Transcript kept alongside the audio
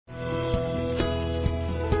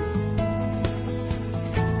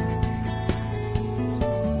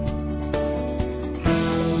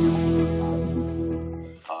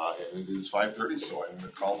is 5:30, so I'm going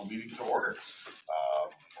to call the meeting to order.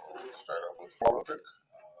 We'll start out with Alderman.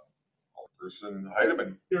 Alderperson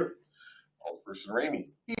Heidemann. Here. Alderperson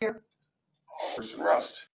Ramey. Here. Alderperson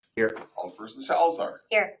Rust. Here. Alderperson Salazar.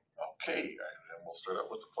 Here. Okay, and we'll start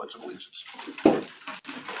out with the Pledge of Allegiance.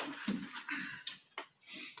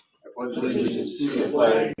 I pledge allegiance to the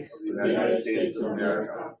flag of the United States of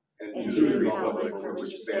America and to the republic for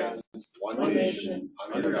which stands one nation,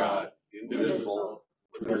 under God, indivisible,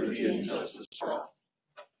 with liberty and justice for all.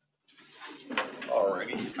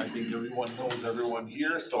 Alrighty, I think everyone knows everyone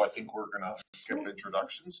here, so I think we're going to skip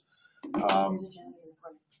introductions.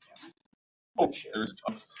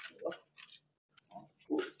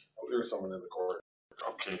 There's someone in the corner.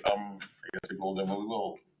 Okay, I guess we will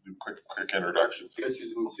do quick introductions. I guess you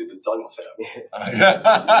didn't see the done tab.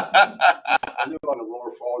 I live on the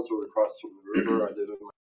lower falls or across from the river. I live in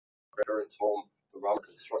my grandparents' home, the Roman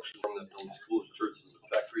construction firm that builds schools, churches, and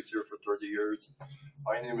factories here for 30 years.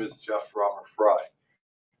 My name is Jeff Romer Fry.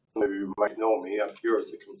 Some of you might know me. I'm here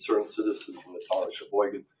as a concerned citizen from the town of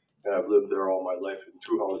Sheboygan, and I've lived there all my life in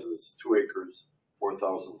 2 houses, 2 acres,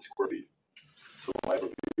 4,000 square feet. So I have a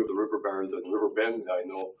view of the river better than River Bend. I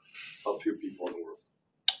know a few people in the world.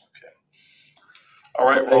 Okay. All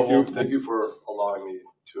right. Well, thank you for allowing me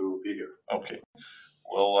to be here. Okay.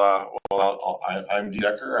 Well, I'm Dee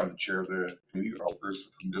Decker. I'm the chair of the committee, alderperson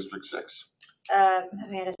from District 6.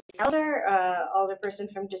 Amanda Salazar, alderperson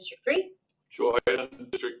from District 3. Joy,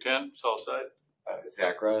 District 10, Southside.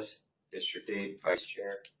 Zach Russ, District 8, Vice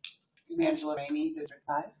Chair. Angela Ramey, District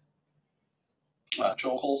 5.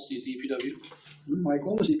 Joe Holstein, DPW. Mike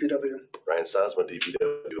Willis, DPW. Brian Sosman,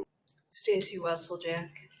 DPW. Stacy Wesseljack,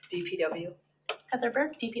 DPW. Heather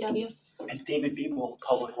Burke, DPW. And David Beeble,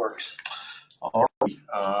 Public Works. All right.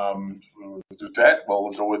 We'll do that. Well,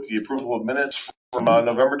 we'll go with the approval of minutes from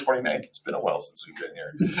November 29th. It's been a while since we've been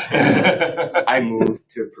here. I move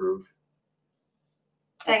to approve.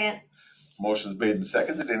 Second. Motion's made and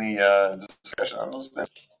seconded. Any discussion on those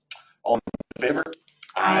minutes? All in favor?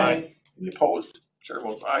 Aye. Any opposed? Chair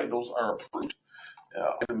votes aye. Those are approved.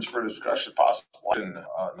 Items for discussion, possible item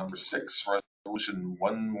number 6, resolution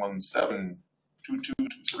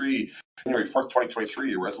 1172223, January 4th,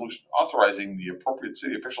 2023, a resolution authorizing the appropriate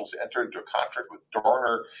city officials to enter into a contract with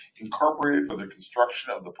Dorner Incorporated for the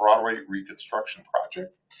construction of the Broadway reconstruction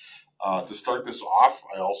project. To start this off,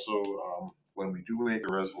 I also, when we do make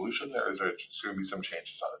a resolution, there's going to be some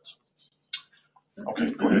changes on it.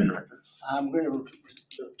 Okay, go ahead, Director. I'm going to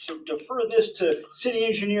defer this to City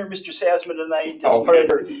Engineer Mr. Sasman tonight. As part of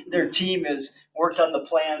their team has worked on the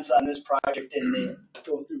plans on this project, and they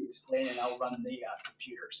go through his plan, and I'll run the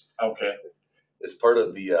computers. Okay. As part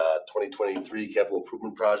of the 2023 capital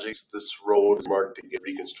improvement projects, this road is marked to get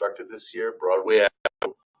reconstructed this year. Broadway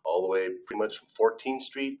Avenue, all the way pretty much from 14th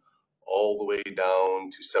Street, all the way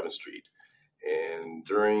down to 7th Street. And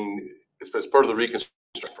as part of the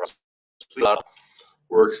reconstruction process, we did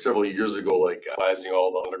work several years ago, like analyzing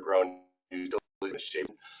all the underground utilities in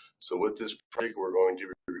Sheboygan. So with this project, we're going to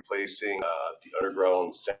be replacing the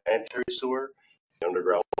underground sanitary sewer, the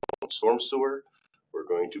underground storm sewer. We're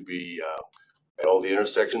going to be at all the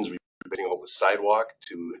intersections replacing all the sidewalk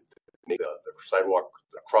to make the sidewalk,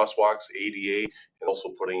 the crosswalks, ADA, and also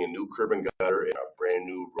putting a new curb and gutter and a brand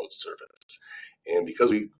new road surface. And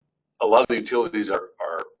because a lot of the utilities are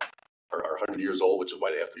 100 years old, which is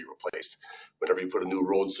why they have to be replaced. Whenever you put a new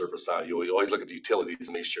road surface on, you always look at the utilities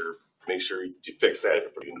and make sure you fix that if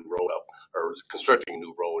you're putting a new road up or constructing a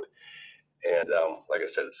new road. And like I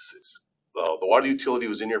said, the water utility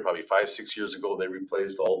was in here probably 5-6 years ago. They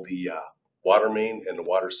replaced all the water main and the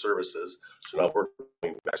water services. So now we're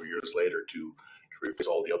going back 2 years later to replace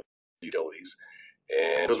all the other utilities.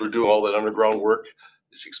 And because we're doing all that underground work,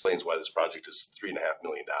 which explains why this project is $3.5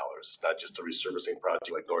 million. It's not just a resurfacing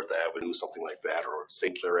project like North Avenue, something like that, or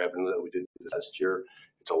St. Clair Avenue that we did last year.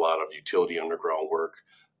 It's a lot of utility underground work.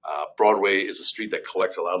 Broadway is a street that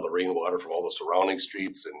collects a lot of the rainwater from all the surrounding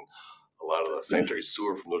streets and a lot of the sanitary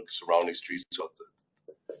sewer from the surrounding streets. So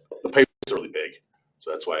the pipe is really big.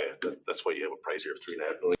 So that's why you have a price here of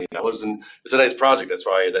 $3.5 million. And it's a nice project. That's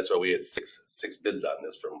why we had six bids on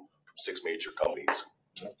this from 6 major companies.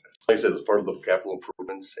 Like I said, it was part of the capital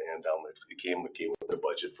improvements, and it came with a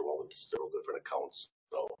budget from all the several different accounts.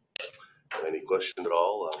 So, any questions at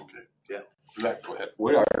all? Yeah. Go ahead.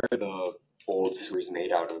 What are the old sewers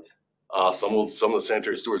made out of? Some of the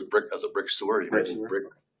sanitary sewers as a brick sewer. You imagine brick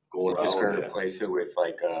going around. Just going to replace it with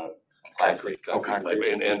like a plastic.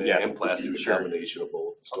 Concrete. And plastic. Sure. A combination of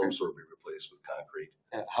both. The storm sewer will be replaced with concrete.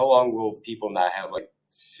 How long will people not have like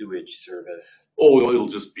sewage service? Oh, it'll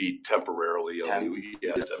just be temporarily. I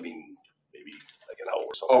mean, maybe like it out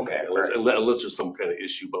or something. Okay, Unless there's some kind of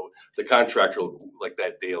issue, but the contractor, like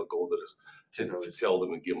that day, will go to tell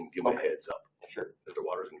them and give them a heads up. Sure. That the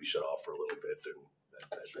water's gonna be shut off for a little bit and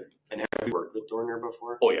that thing. And have you worked with Dorner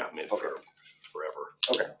before? Oh, yeah, I mean, Okay. forever.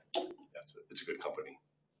 Okay. It's a good company.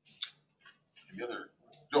 Any other?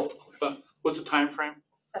 No. What's the time frame?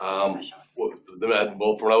 That's what my question was.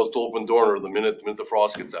 Well, from when I was told from Dorner, the minute the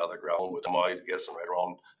frost gets out of the ground, which I'm always guessing right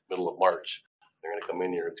around middle of March, they're gonna come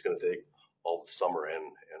in here. It's gonna take all the summer and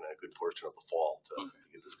a good portion of the fall to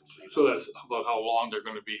get this completed. So that's about how long they're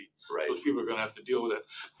gonna be. Right. Those people are gonna have to deal with that.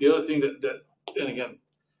 The other thing that, and again,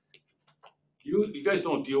 you guys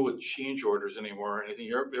don't deal with change orders anymore or anything.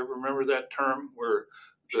 You ever remember that term where?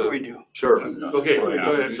 Sure we do. Sure. Okay,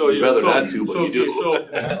 okay, so You'd rather not to, but you do. So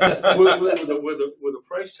with a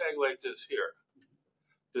price tag like this here,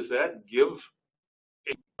 does that give,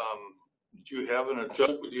 do you have an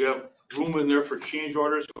adjustment, do you have room in there for change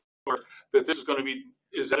orders? Or that this is gonna be,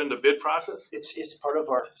 is that in the bid process? It's part of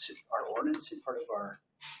our ordinance and part of our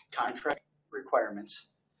contract requirements.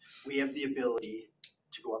 We have the ability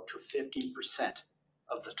to go up to 15%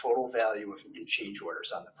 of the total value in change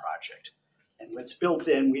orders on the project. And what's built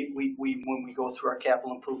in, we when we go through our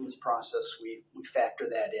capital improvements process, we factor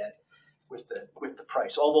that in with the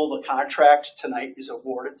price. Although the contract tonight is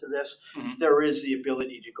awarded to this, there is the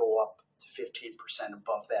ability to go up to 15%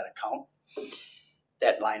 above that account,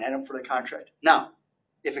 that line item for the contract. Now,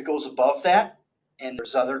 if it goes above that and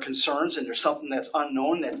there's other concerns and there's something that's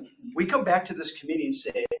unknown, that we come back to this committee and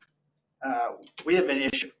say, we have an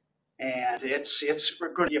issue. And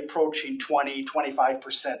we're going to be approaching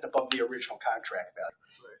 20-25% above the original contract value.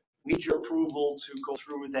 Right. We need your approval to go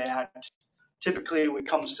through that. Typically, when it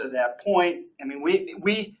comes to that point, I mean,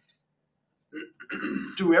 we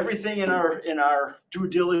do everything in our due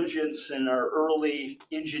diligence and our early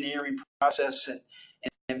engineering process and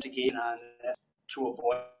investigate on that to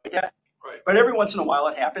avoid that. Right. But every once in a while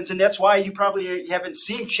it happens, and that's why you probably haven't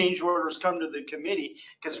seen change orders come to the committee,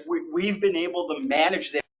 because we've been able to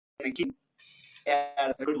manage that and keep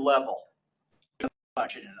at a good level.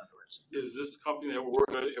 Budget, in other words. Is this company that we're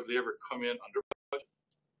working with, have they ever come in under budget?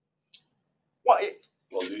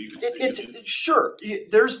 Well, sure.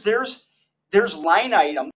 There's line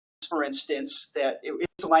items, for instance, that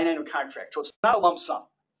it's a line item contract, so it's not a lump sum.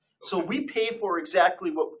 So we pay for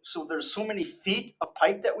exactly so there's so many feet of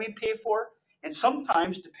pipe that we pay for, and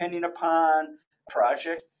sometimes, depending upon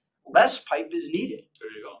project, less pipe is needed.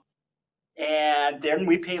 There you go. And then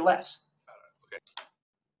we pay less. Okay.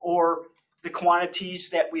 Or the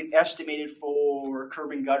quantities that we've estimated for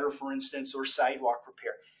curb and gutter, for instance, or sidewalk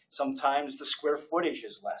repair. Sometimes the square footage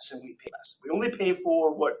is less and we pay less. We only pay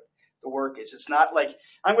for what the work is. It's not like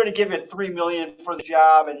I'm going to give you $3 million for the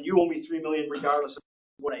job and you owe me $3 million regardless of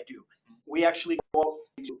what I do. We actually go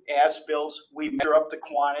to as-bills, we measure up the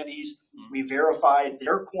quantities, we verify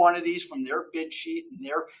their quantities from their bid sheet and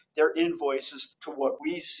their invoices to what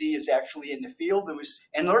we see is actually in the field.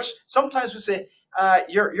 And sometimes we say,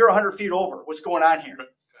 you're 100 feet over, what's going on here?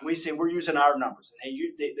 And we say, we're using our numbers. And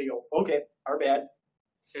they go, okay, our bad.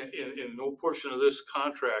 In no portion of this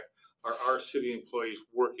contract are our city employees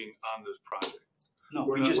working on this project. No,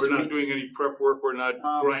 We're not doing any prep work, we're not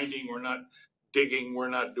grinding, we're not digging, we're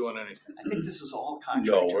not doing anything. I think this is all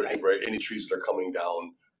No, contract. right. Any trees that are coming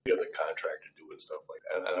down, we have the contractor doing stuff like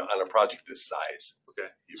that. And on a project this size. Okay.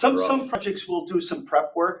 Some projects will do some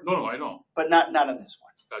prep work, No, I know. but not on this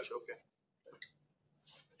one. Gotcha, okay.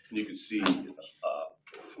 And you can see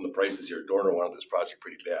from the prices here, Dorner wanted this project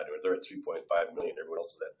pretty bad. They're at 3.5 million. Everyone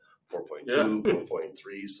else is at 4.2,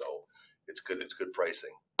 4.3. So it's good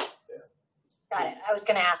pricing. Got it. I was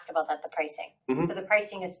going to ask about that, the pricing. Mhm. So the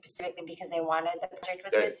pricing is specifically because they wanted the project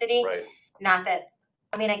with the city? Right. Not that,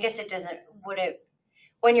 I mean, I guess it doesn't,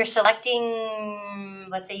 when you're selecting,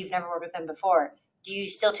 let's say you've never worked with them before, do you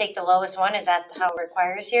still take the lowest one? Is that how it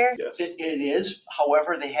requires here? Yes. It is.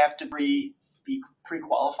 However, they have to be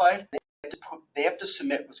pre-qualified. They have to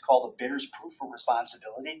submit what's called a bidder's proof of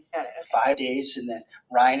responsibility. Got it, okay. 5 days, and then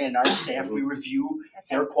Ryan and our staff, we review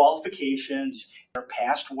their qualifications, their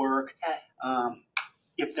past work,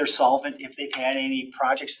 if they're solvent, if they've had any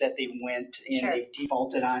projects that they went and they've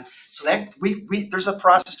defaulted on. So that there's a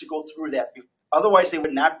process to go through that. Otherwise, they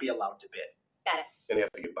would not be allowed to bid. Got it. And they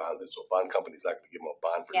have to get bonded. So a bond company's not going to give them a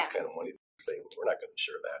bond for this kind of money. They say, we're not going to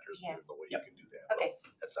share that. There's no way you can do that. Okay.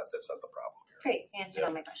 That's not the problem here. Great. You answered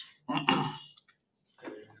all my questions.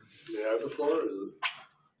 May I have the floor?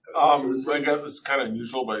 I guess it's kind of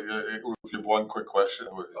unusual, but if you have one quick question.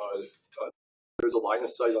 There's a line of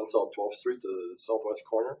sight on South 12th Street, the southwest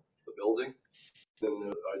corner, the building.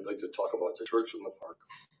 Then I'd like to talk about the church in the park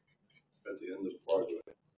at the end of Broadway.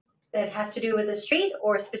 that has to do with the street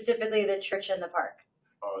or specifically the church and the park?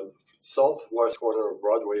 Southwest corner of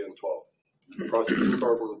Broadway and 12. Across the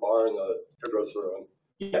Carbon Bar and the hairdresser on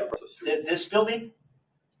across the street. This building?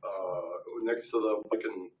 Next to the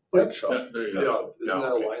bike shop. There you Yeah, go. isn't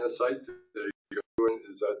that a line of sight that you're doing?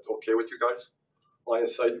 Is that okay with you guys? Line of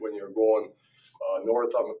sight when you're going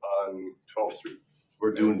north on 12th Street.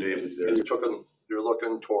 We're doing David there. And you're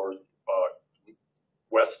looking toward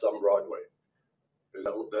west on Broadway.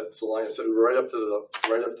 That's the line of sight right up to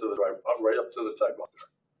the drive, right up to the sidewalk there.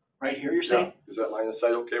 Right here, you're saying? Is that line of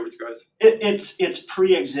sight okay with you guys? It's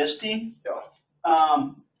pre-existing. Yeah.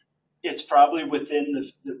 It's probably within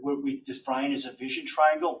what we define as a vision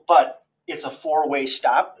triangle, but it's a four-way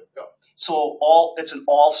stop. Yeah. So it's an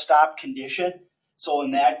all-stop condition. So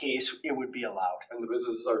in that case, it would be allowed. And the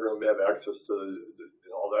businesses are going to have access to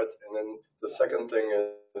all that. And then the second thing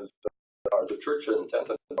is the church in 10th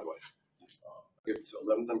and Broadway. It's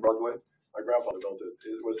 11th and Broadway. My grandfather built it.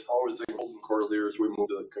 It was housing Golden Cordeliers. We moved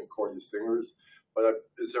to the Concordia Singers. But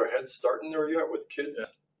is there a head start in there yet with kids? Yeah.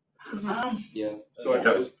 Yeah. So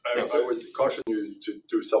I would caution you to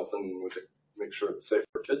do something with it, make sure it's safe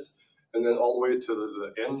for kids. And then all the way to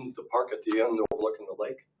the end, the park at the end overlooking the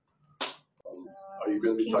lake. Are you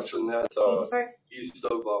going to be touching that east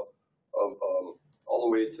of all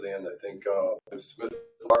the way to the end? I think Smith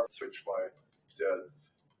Park, which my dad,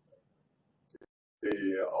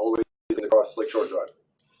 all the way across Lakeshore Drive.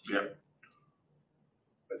 Yeah.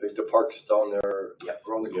 I think the park's down there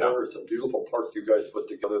around the corner. It's a beautiful park you guys put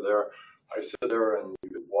together there. I sit there and you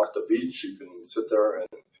can walk the beach. You can sit there and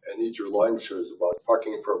eat your lunch. There's about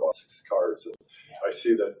parking for about 6 cars. And I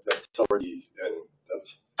see that's already, and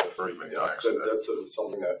that's Very many. that's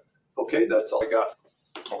something that, okay, that's all I got.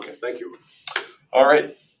 Okay. Thank you. All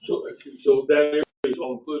right. So that area is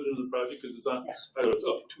all included in the project because it's on, Yes. I know it's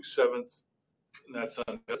up to 7th, and that's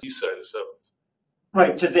on the east side of 7th.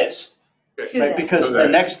 Right, to this. Okay. Right, because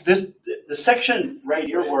the section right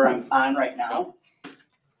here where I'm on right now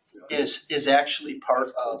is actually part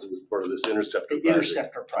of Part of this interceptor the project.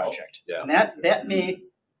 Interceptor project. Yeah. And that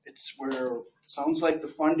it's where, sounds like the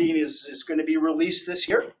funding is going to be released this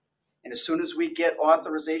year. And as soon as we get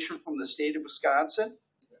authorization from the state of Wisconsin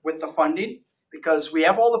with the funding, because we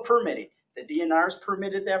have all the permitting, the DNR's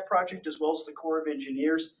permitted that project as well as the Corps of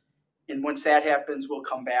Engineers. And once that happens, we'll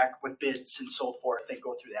come back with bids and so forth and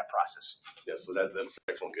go through that process. Yeah, so that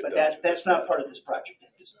section will get But done. that's not part of this project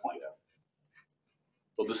at this point.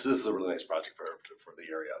 Well, this is a really nice project for the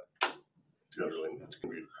area. It's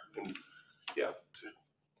gonna be, yeah,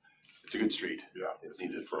 it's a good street. Yeah. It's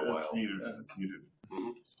needed for a while. It's needed. It's needed.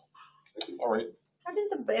 Mhm. All right. How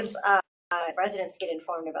did the residents get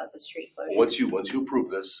informed about the street closure? Once you approve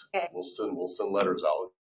this, Okay. we'll send letters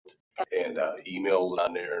out and emails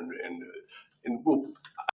on there and we'll,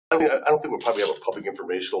 I don't think we'll probably have a public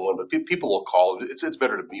informational one, but people will call. It's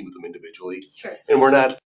better to meet with them individually. Sure. And we're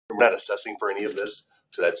not assessing for any of this,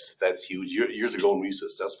 so that's huge. Years ago when we used to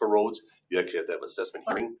assess for roads, you actually had to have assessment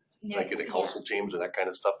hearing, like in the council chambers and that kind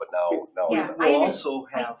of stuff. But now Yeah. it's not. We'll also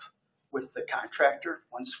have with the contractor,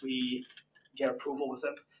 once we get approval with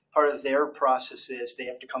them, part of their process is they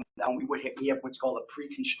have to come down. We have what's called a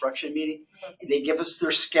pre-construction meeting. And they give us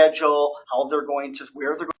their schedule, where they're going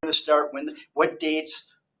to start, what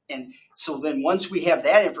dates. And so then once we have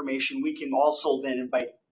that information, we can also then invite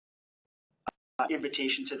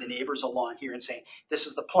invitation to the neighbors along here and saying, this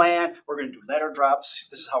is the plan. We're going to do letter drops.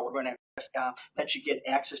 This is how we're going to let you get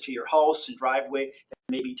access to your house and driveway. There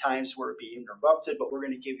may be times where it be interrupted, but we're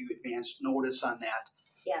going to give you advance notice on that.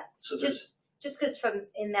 Yeah. So Just because from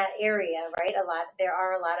in that area, right, there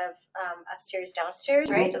are a lot of upstairs, downstairs,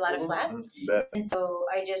 right, a lot of flats. And so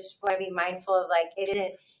I just want to be mindful of like,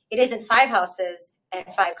 it isn't 5 houses and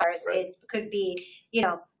 5 cars. Right. It could be,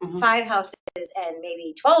 5 houses and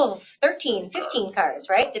maybe 12, 13, 15 cars,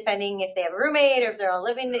 right? Depending if they have a roommate or if they're all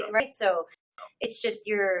living, right? So it's just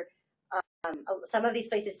some of these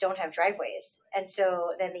places don't have driveways. And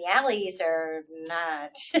so then the alleys are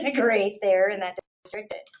not great there in that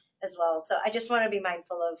district as well. So I just want to be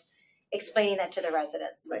mindful of explaining that to the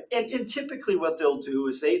residents. Right. And typically what they'll do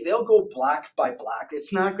is they'll go block by block.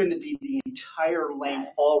 It's not going to be the entire length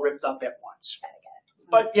all ripped up at once.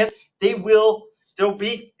 But yet there'll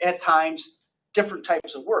be at times different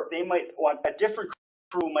types of work. They might want a different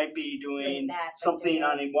crew might be doing something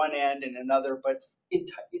on one end and another, but the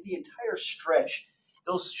entire stretch,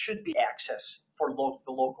 those should be access for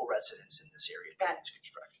the local residents in this area.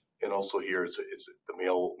 Construction. And also here, it's the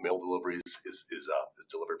mail deliveries is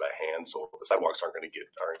delivered by hand, so the sidewalks aren't going to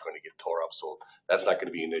get tore up. So that's not going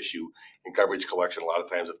to be an issue. In garbage collection, a lot of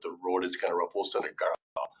times if the road is kind of rough, we'll send a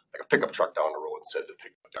like a pickup truck down the road instead of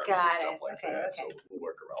pick up garbage and Got stuff it. like Okay, that. okay. So we'll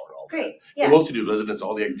work around all that. Great, We yeah. mostly do residents,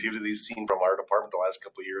 all the activities seen from our department the last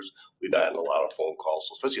couple of years. We've gotten a lot of phone calls,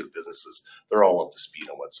 so especially the businesses, they're all up to speed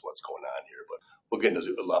on what's going on here. But we'll get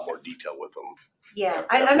into a lot more detail with them. Yeah,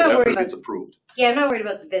 after- I'm not after worried it about, gets approved. yeah, I'm not worried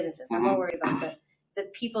about the businesses. I'm more Mhm. worried about the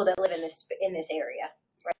people that live in this area,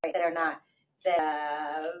 right? That are not,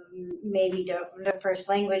 that maybe their first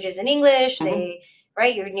language isn't English. They,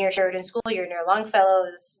 right? You're near Sheridan School, you're near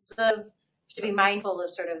Longfellows. To be mindful of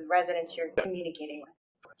sort of residents you're communicating with.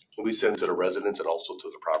 We send to the residents and also to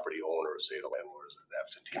the property owners, say the landlords, the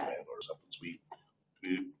absentee Got it. landlords, something. We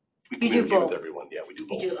do communicate both. with everyone. Yeah, we do You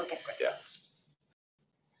both. do, okay. Yeah.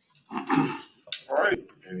 All right,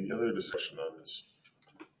 any other discussion on this?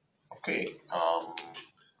 Okay,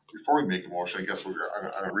 before we make a motion, I guess I'm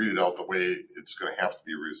gonna read it out the way it's gonna have to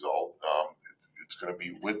be resolved. It's gonna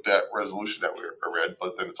be with that resolution that we read,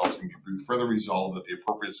 but then it's also gonna be further resolved that the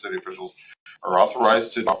appropriate city officials are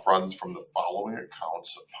authorized to draw funds from the following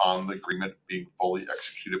accounts upon the agreement being fully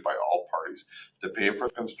executed by all parties to pay for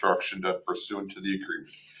construction done pursuant to the agreement.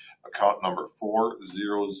 Account number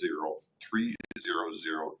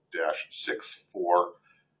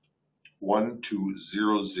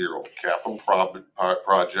 400-300-641200, capital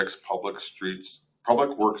projects, public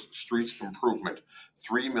works streets improvement,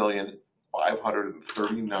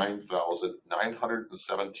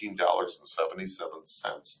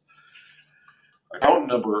 $3,539,917.77. Account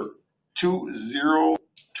number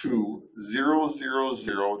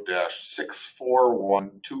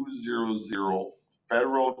 20200-641-200,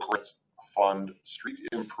 Federal Grants Fund Street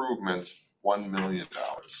Improvements, $1 million.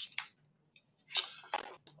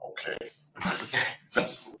 Okay.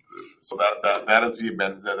 So that is the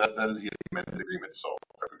amendment, that is the amended agreement. So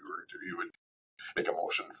if you would make a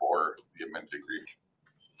motion for the amended agreement.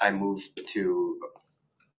 I move to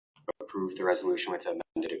approve the resolution with the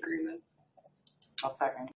amended agreement. I'll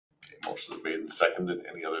second. Okay, motion is made and seconded.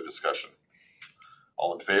 Any other discussion?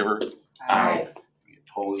 All in favor? Aye. Any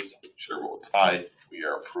opposed? Chair votes aye. We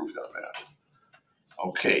are approved on that.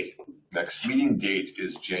 Okay, next meeting date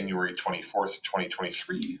is January 24th,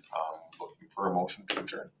 2023. Looking for a motion to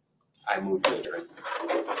adjourn. I move to adjourn.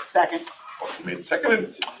 Second. Motion made and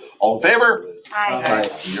seconded. All in favor? Aye.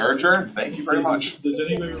 We are adjourned. Thank you very much. Does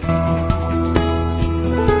anybody?